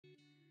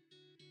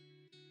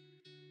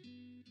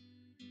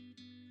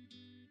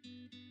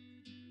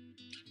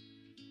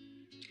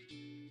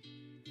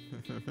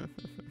Tell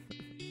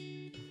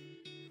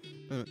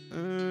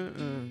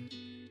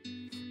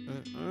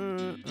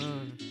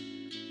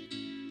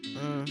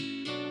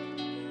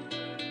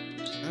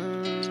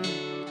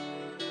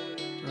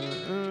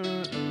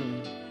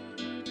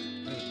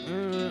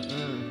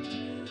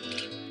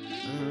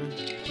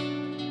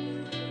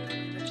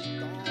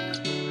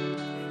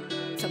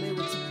me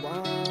what you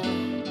want.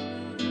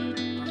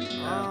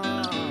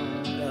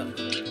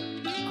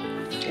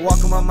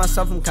 Walking by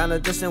myself, I'm kinda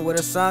distant where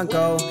the sun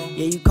go.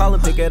 Yeah, you call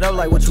it, pick it up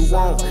like what you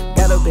want.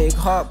 Got a big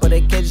heart, but they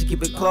can't just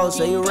keep it close.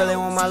 Say you really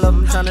want my love,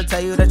 I'm tryna tell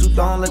you that you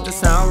don't. Let the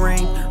sound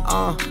ring.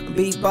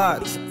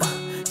 Beatbox.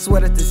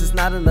 Swear that this is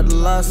not another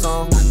love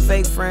song.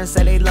 Fake friends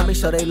say they love me,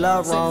 show they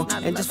love wrong.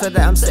 And just for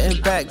that I'm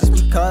sitting back just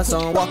because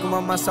I'm walking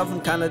by myself,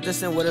 I'm kinda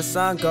distant where the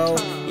sun go.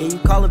 Yeah, you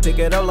call it, pick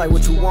it up like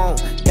what you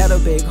want. Got a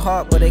big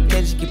heart, but they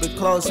can't just keep it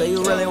close. Say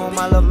you really want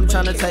my love, I'm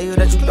tryna tell you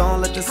that you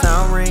don't. Let the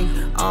sound ring.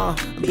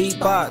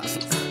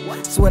 Beatbox.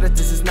 Swear that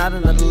this is not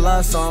another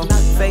love song.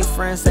 Fake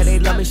friends say they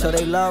love me, show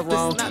they love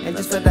wrong. And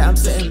just for that I'm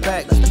sitting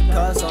back just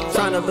because I'm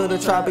trying to build a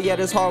tribe, but yet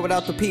it's hard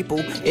without the people.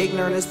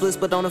 Ignorant is bliss,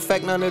 but don't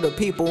affect none of the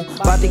people.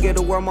 About to get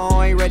a world, my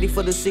own, ain't ready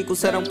for the sequel.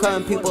 Said I'm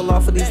cutting people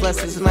off for these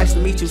lessons, it's nice to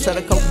meet you. Said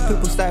a couple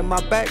people stabbed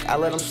my back, I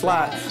let them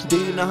slide. Do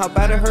you know how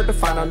bad it hurt to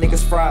find out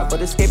niggas fried?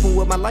 But escaping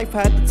with my life,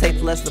 I had to take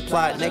the lesson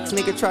applied. Next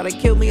nigga try to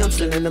kill me, I'm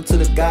sending them to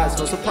the gods.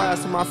 No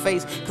surprise to my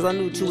face, cause I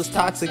knew you was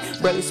toxic.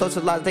 Barely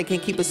socialize, they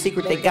can't keep a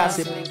secret, they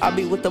gossip. I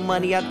be with the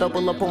money, I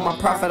double up on my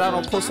profit. I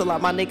don't post a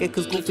lot, my nigga,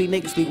 cause goofy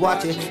niggas be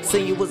watching.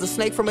 Seen you was a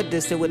snake from a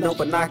distance with no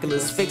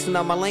binoculars. Fixing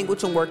up my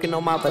language, I'm working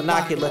on my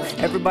vernacular.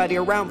 Everybody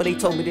around, but they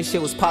told me this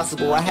shit was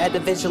possible. I had to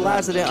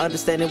visualize it and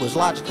understand it was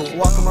logical.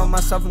 Walking by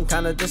myself, I'm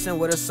kinda distant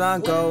where the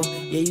sun go.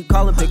 Yeah, you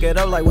call and pick it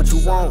up like what you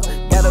want.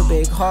 Got a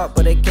big heart,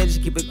 but they can't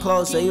just keep it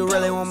close. Say you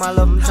really want my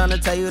love, I'm tryna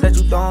tell you that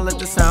you don't. Let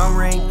the sound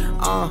ring.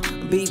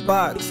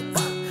 Beatbox.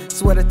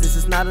 Swear that this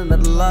is not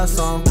another love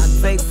song.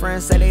 Fake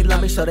friends say they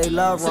love me, show they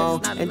love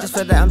wrong. And just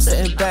for that I'm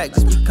sitting back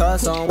just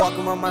because I'm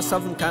walking by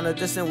myself, I'm kinda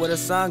distant where the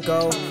sun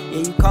go.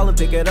 Yeah, you call and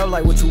pick it up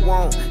like what you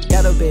want.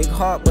 Got a big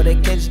heart, but they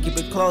can't just keep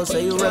it close.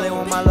 Say you really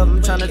want my love,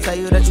 I'm tryna tell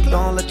you that you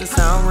don't. Let the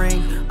sound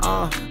ring.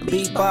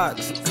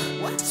 Beatbox.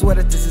 Swear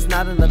that this is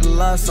not another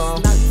love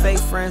song. Fake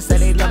friends say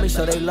they love me,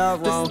 show they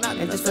love wrong.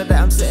 And just for that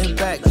I'm sitting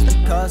back just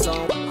because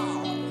I'm